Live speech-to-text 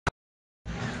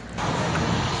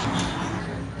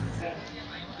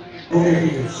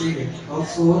Okay, Singh.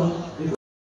 Also,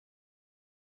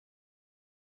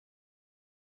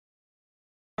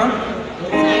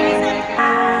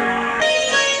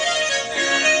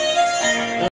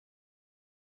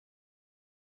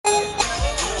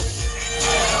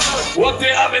 what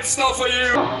they have in store for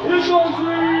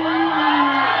you.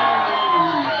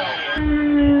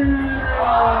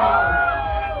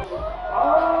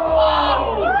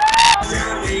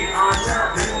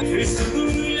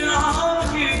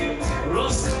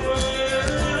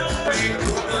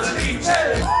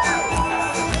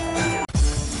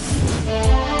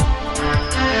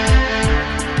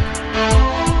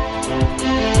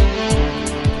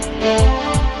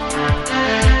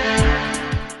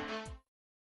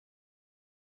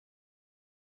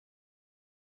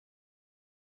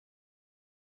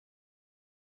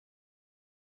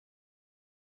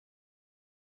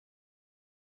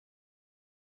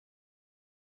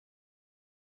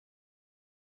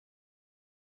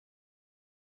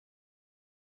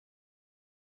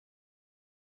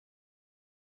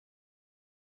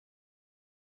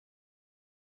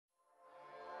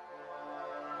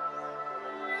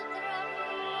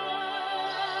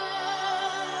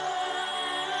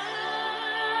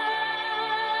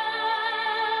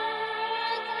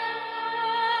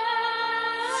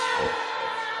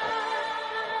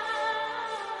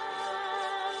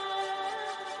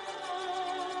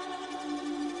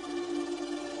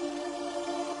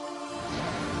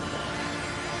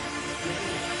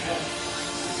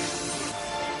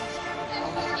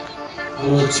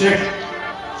 check.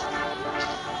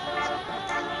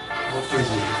 Okay,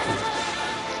 ji.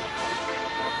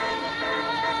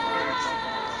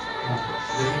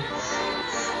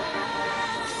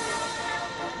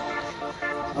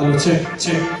 Hello, check.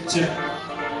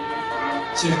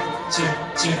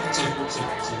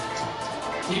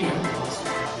 ठीक है.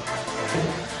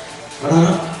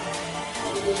 बढ़ाना.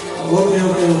 Okay,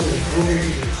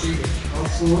 ठीक है.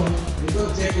 Also, you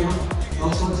check one.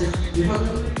 Also check.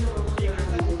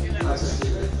 अच्छा ठीक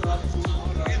है.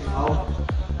 आओ.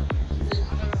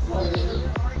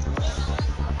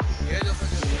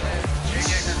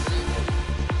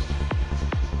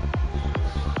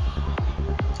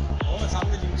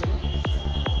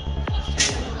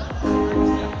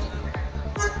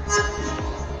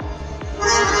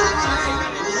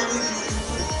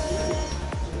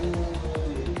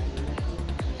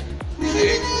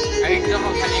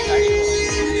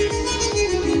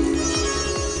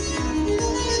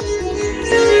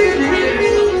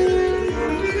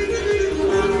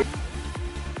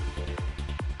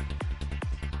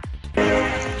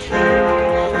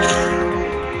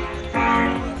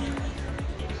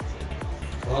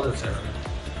 बहुत अच्छा है.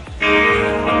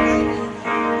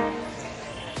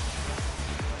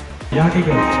 यहाँ ठीक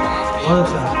है. बहुत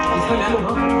अच्छा. इसका ले लो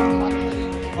ना.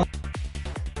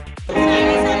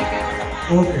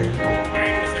 ओके.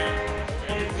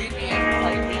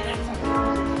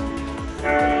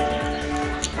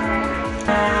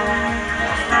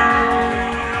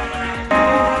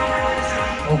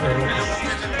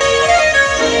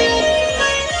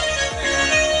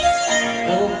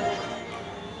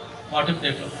 वाटिप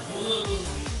देख लो.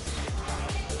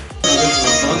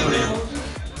 बहुत बढ़िया.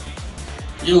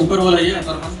 ये ऊपर वाला ये है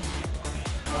Parman.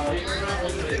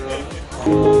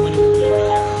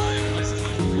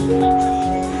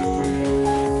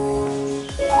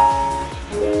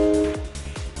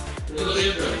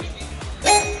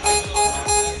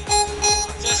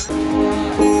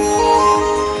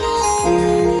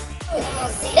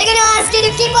 They're gonna ask you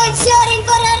to keep on shooting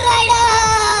for the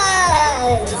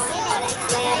riders.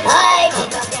 Alright,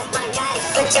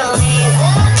 put your hands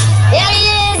up. Here he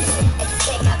is.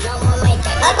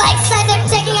 A bike center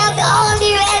checking out the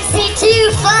all-new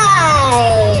FC25.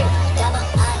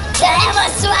 The ever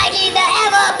swaggy, the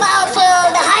ever powerful,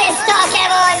 the highest torque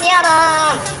ever on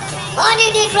Yamaha. On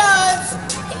unique roads,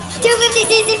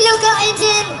 250cc blue car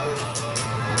engine.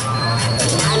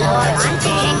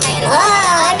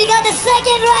 And we got the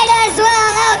second rider as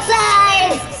well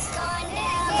outside.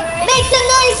 Make some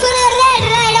noise for the red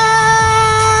rider.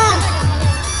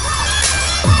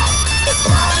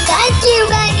 Thank you,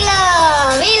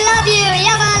 Bangalore. We love you.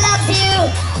 Yamaha loves you.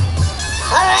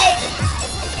 Alright.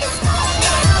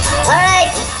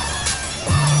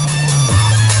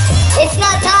 It's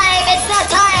not time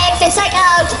to check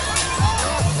out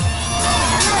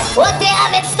what they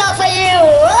have in store for you.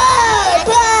 Whoa,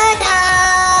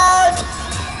 burnout.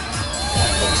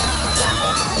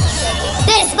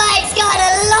 This bike's got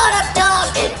a lot of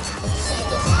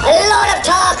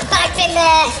torque packed in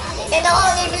there, in the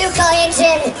all-new blue car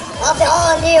engine of the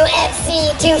all-new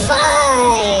FC25.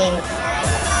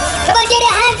 Come on, get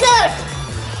your hands out.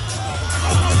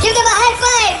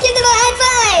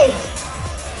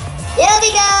 Here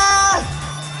we go.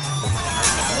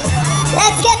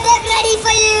 Let's get them ready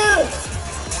for you.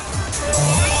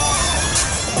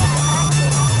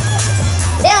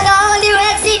 They're the all new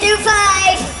FC25.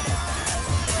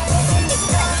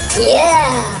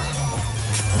 Yeah.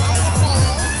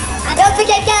 Don't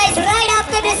forget, guys, right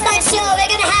after this night show, we're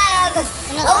gonna have a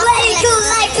very cool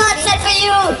live concert for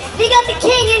you. We got the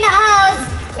king in the house.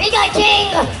 We got King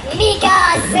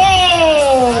Mika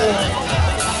Singh.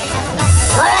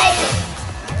 Alright.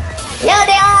 Here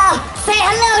they are. Say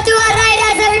hello to our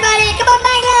riders, everybody. Come on,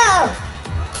 Bangalore.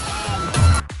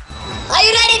 Are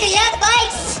you ready to hear the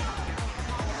bikes?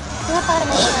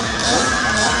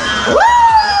 Woo!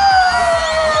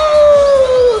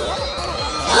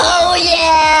 Oh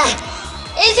yeah!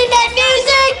 Isn't that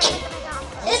music?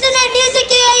 Isn't that music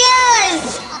to your ears?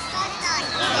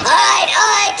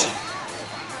 Alright.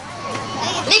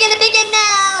 We're gonna begin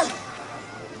now.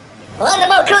 On the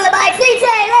more cooler bikes, DJ,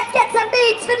 let's get some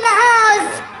beats from the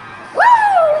house. Woo!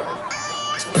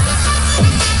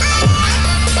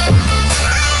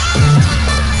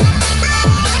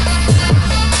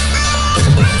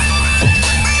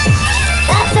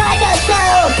 That's right, so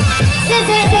this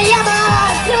is the Yamaha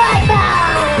Driver.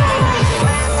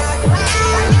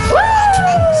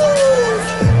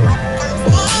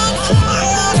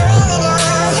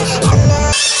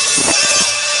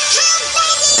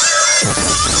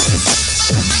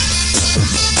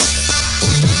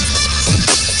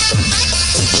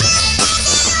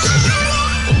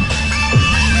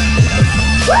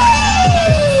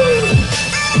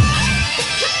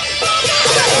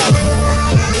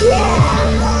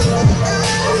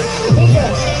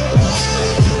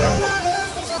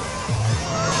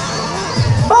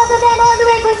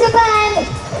 Japan.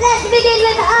 Let's begin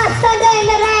with us Thunder in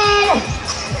the Rain.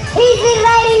 He's been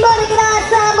riding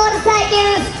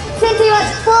motorcycles since he was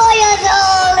 4 years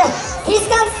old. He's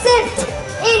come fifth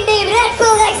in the Red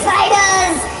Bull X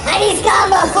Riders and he's come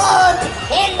fourth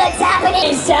in the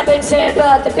Japanese Championship,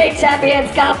 the Big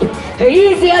Champions Cup.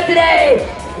 He's here today.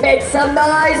 Make some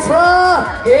noise for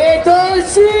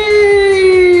Hitoshi!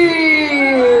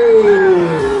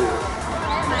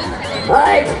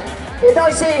 Alright,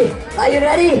 Hitoshi, are you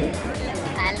ready?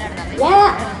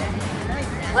 Yeah.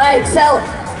 Alright, so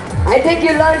I think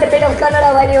you learned a bit of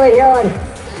Kannada when you were here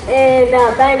in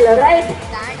Bangalore, right?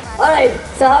 Alright,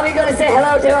 so how are we going to say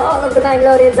hello to all of the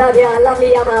Bangaloreans out here,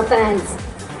 lovely Yamaha fans?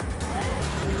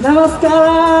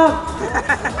 Namaskara!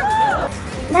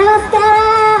 Namaskara!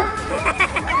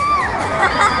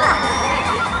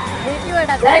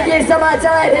 Thank you so much.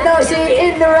 Alright, Hitoshi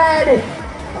in the red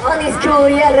on his cool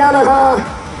Yamaha,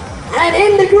 and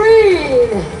in the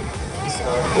green.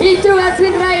 He too has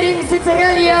been riding since a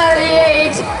really early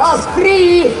age of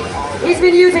 3. He's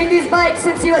been using this bike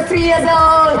since he was 3 years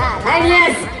old. And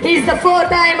yes, he's the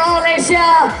 4-time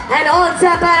All-Asia and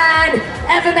All-Japan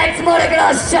FMX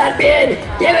Motocross Champion.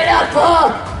 Give it up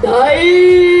for Dai!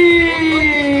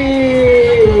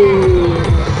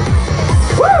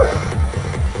 Woo!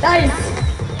 Nice!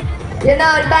 You're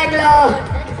now in Bangalore.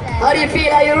 How do you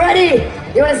feel? Are you ready?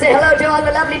 You want to say hello to all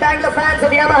the lovely Bangalore fans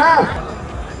of Yamaha?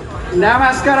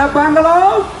 Namaskara,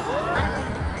 Bangalore!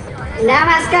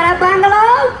 Namaskara,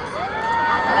 Bangalore!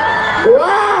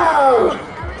 Wow!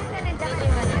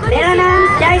 मेरा नाम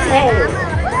कैसे है?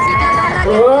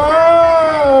 Oh!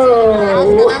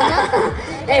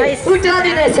 Hey, who taught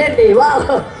you this Hindi?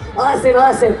 Wow! Awesome,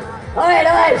 awesome.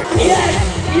 Alright. Yes!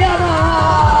 Yamaha!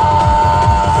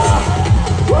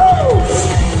 Woo!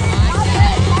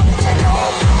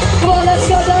 Come on, let's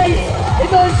go, guys!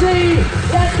 Hitoshi!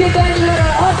 Let's get Bangalore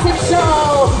an awesome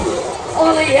show!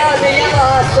 Only here on the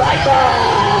Yamaha Striker!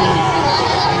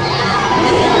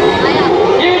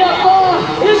 Beautiful!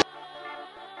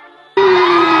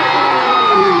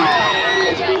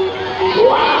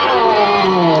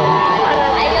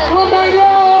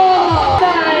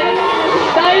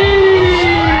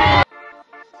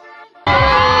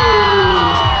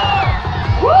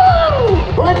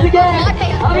 Once again,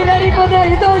 are we ready for the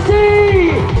Hitoshi?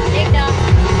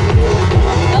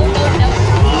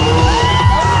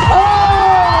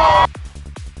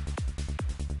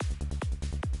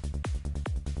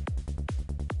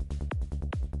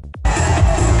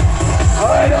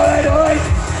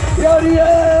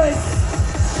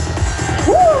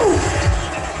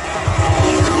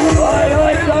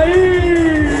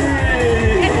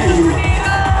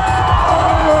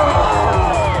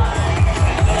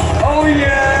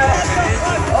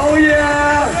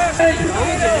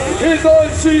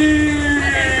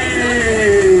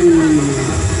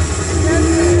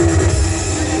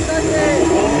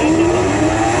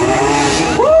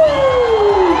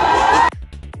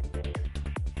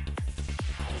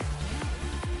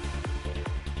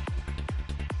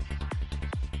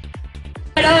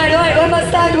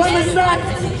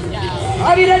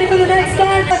 Are we ready for the next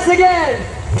dance? Once again,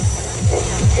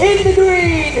 in the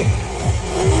green,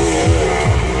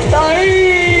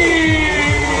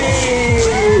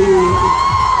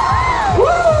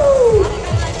 Woo!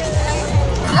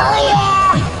 Oh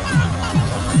yeah!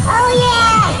 Oh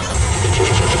yeah!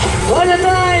 One a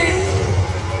time,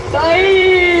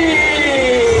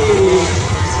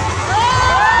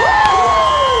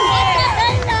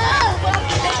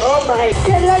 Oh my,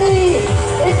 get ready!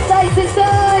 It's Tyson's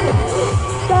turn!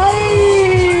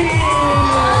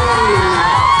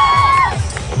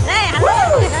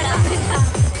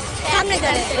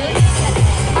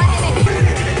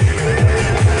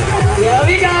 Here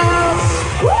we go!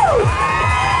 Woo!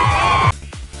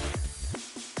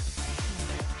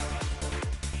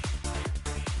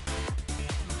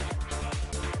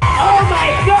 Oh my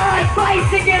god,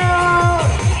 bicycle!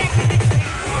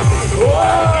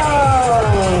 Whoa!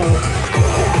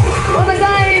 One more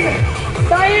time!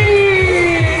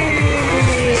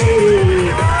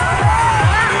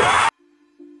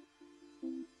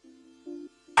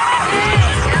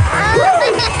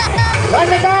 One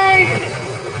more time!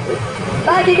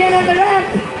 Back again on the ramp!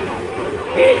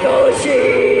 Hitoshi!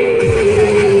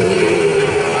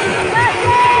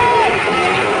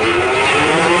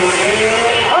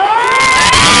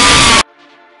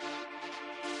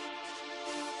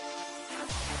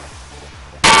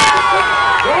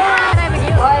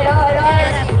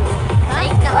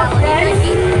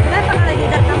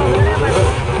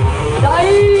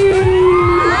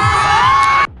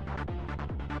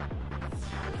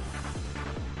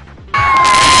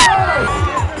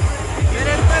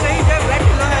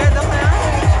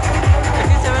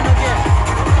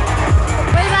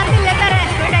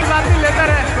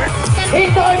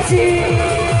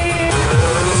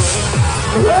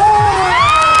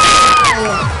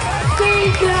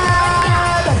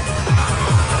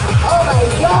 Oh my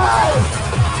god!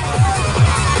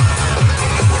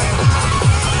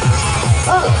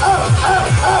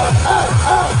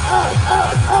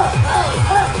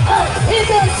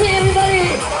 Hitoshi, everybody!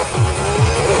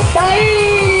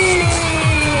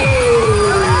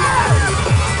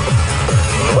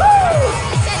 Woo!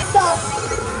 Stop!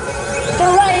 The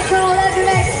right roll and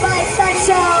left by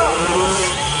Sancho!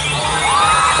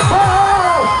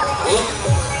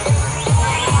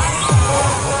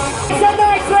 It's a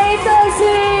nice way,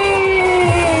 Hitoshi!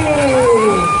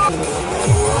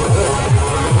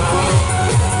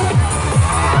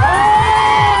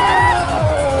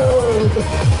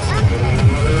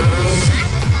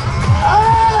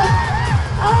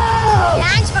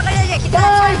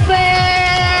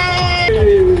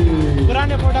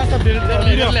 पुराने photo सब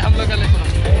video ले हम लोग का ले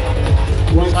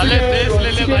साले face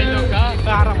ले ले भाई लोग का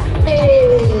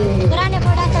पुराने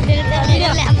फोटो सब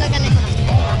वीडियो ले हम लोग का ले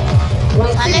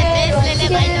साले फेस ले ले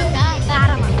भाई लोग का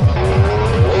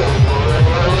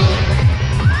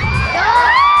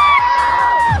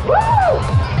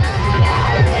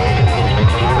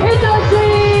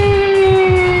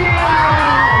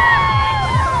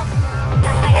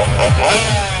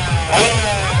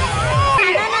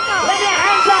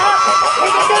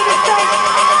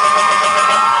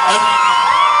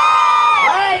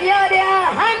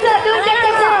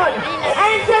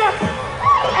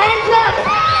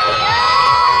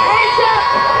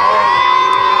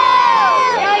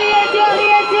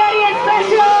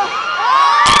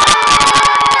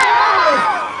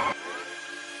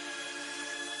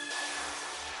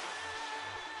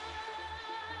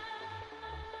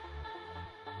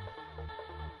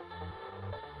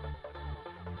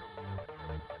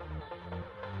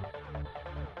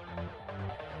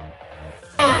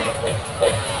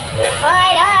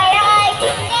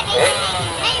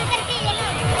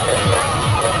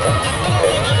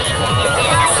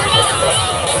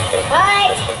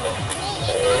Alright,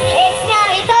 it's now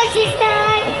Hitoshi's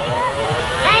turn.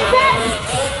 Hands up.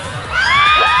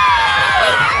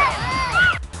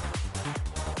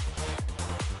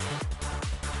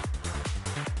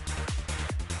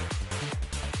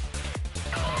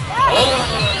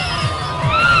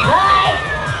 Alright.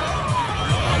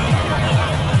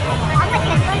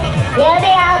 Here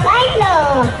they are,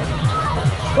 Bangalore.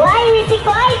 Why is it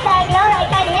quiet, Bangalore? I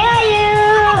can hear you.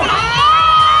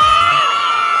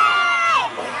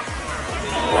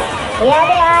 Here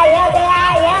they are, here they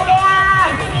are, here they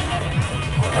are.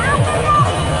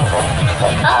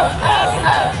 Oh,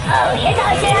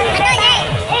 Hitoshi,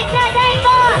 it's a day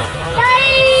for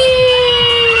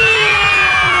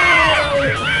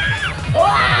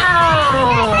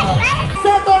wow!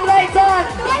 Second lights on!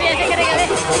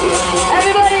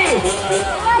 Everybody!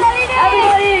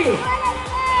 Everybody!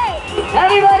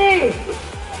 Everybody!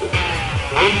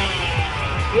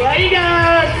 Yeah, Ready,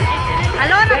 girls?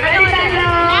 Hello, Get ready,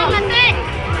 Bangalore.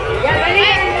 Get ready,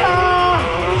 Bangalore.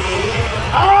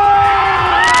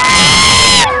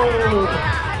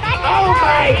 Oh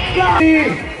my God!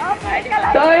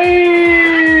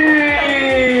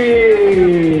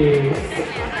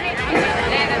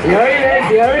 Here it is,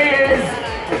 here it is.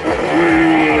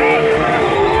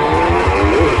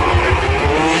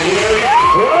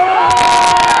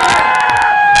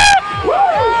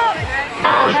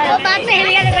 वो बात में हिल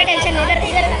गया तो कोई tension नहीं, इधर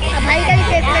इधर भाई का भी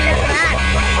फेस कर ले थोड़ा,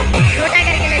 छोटा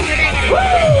करके ले, छोटा करके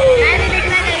मैं भी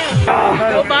दिखना चाहिए।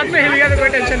 वो बात में हिल गया तो कोई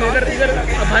टेंशन नहीं, इधर इधर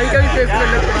भाई का भी फेस कर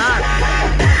ले थोड़ा,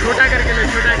 छोटा करके ले,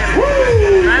 छोटा करके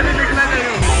मैं भी दिखना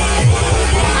चाहिए।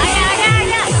 आजा आजा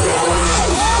आजा।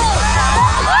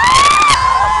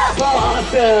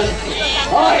 Awesome!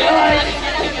 Alright!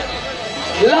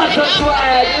 Lots of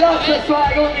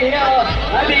swag over here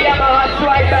at the Yamaha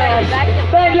Swag Bash.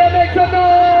 Bangalore, make some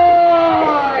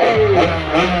noise!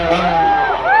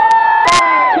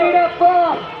 Keep it up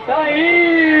for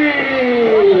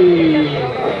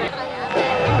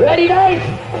Ready, guys?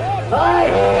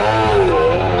 Alright!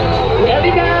 Here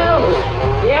we go!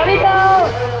 Here we go!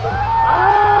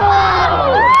 Oh!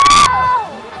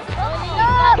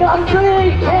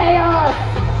 Complete chaos!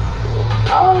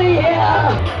 Only here!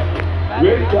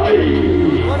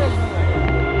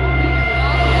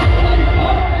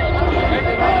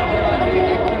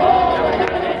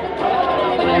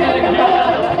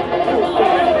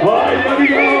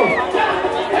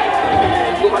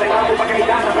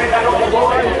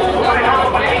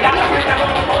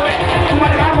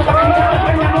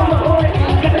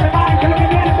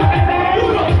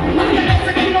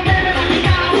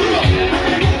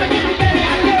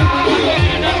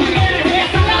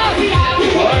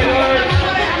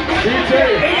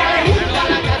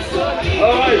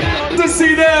 To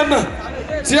see them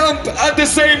jump at the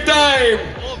same time.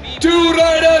 2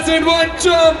 riders in 1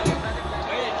 jump.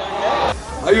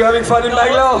 Are you having fun in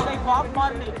Bangalore?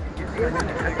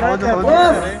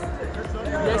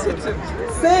 Yes.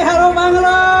 Say hello,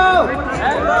 Bangalore.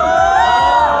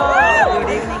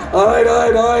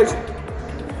 Alright.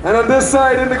 And on this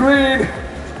side in the green,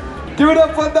 give it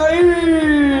up for Dice.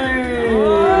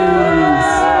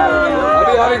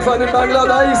 Are you having fun in Bangalore,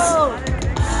 Dice?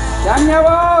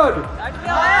 Dhanyavad!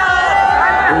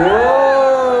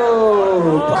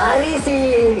 Whoa!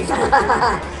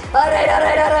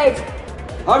 Alright.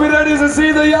 Are we ready to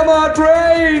see the Yamaha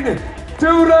train?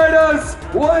 2 riders,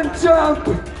 1 jump.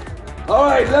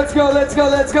 Alright, let's go.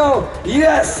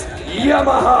 Yes,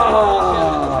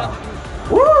 Yamaha!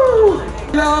 Woo!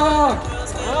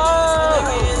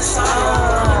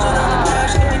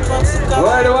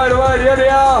 Wait, here they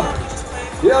are.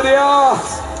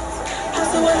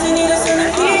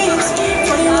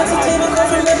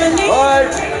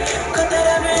 Alright,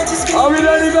 are we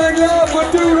ready, Bangalore, for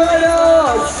 2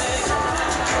 riders?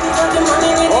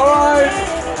 Alright,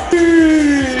 3,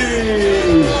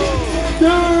 2,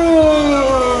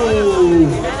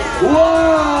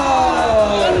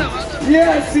 1.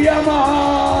 Yes, Yamaha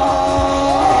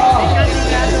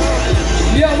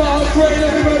train,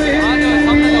 everybody.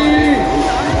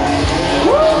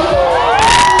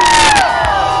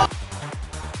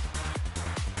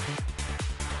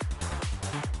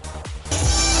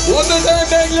 One more time,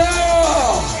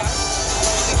 Bangalore!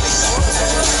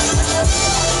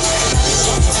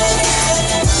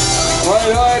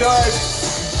 Alright.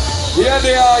 Here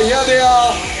they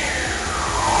are.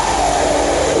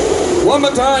 One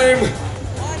more time.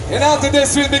 And after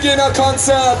this, we'll begin our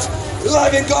concert.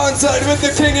 Live in concert with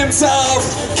the king himself,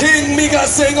 King Mika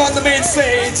Singh on the main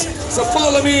stage. So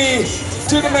follow me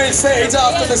to the main stage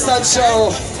after the stunt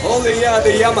show. Only here at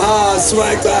the Yamaha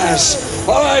Swag Bash.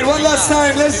 Alright, one last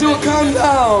time, let's do a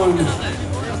countdown.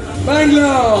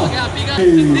 Bangalore!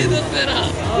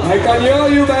 I can hear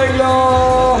you,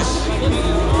 Bangalore!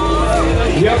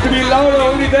 You have to be louder,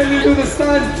 only then you do the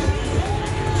stunt.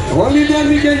 Only then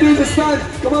we can do the stunt.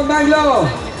 Come on, Bangalore!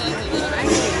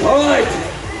 Alright,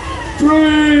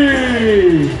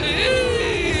 3,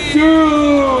 2,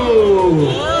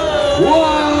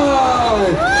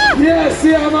 1. Yes,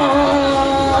 Yamaha!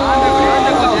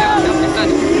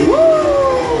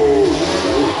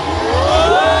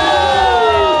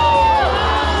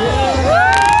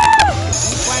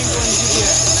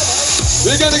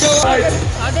 We're gonna go right.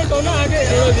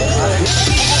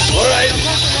 Alright,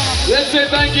 let's say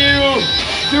thank you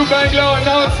to Bangalore.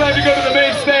 Now it's time to go to the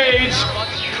main stage.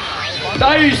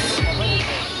 Dice!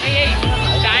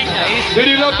 Did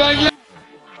you love Bangalore?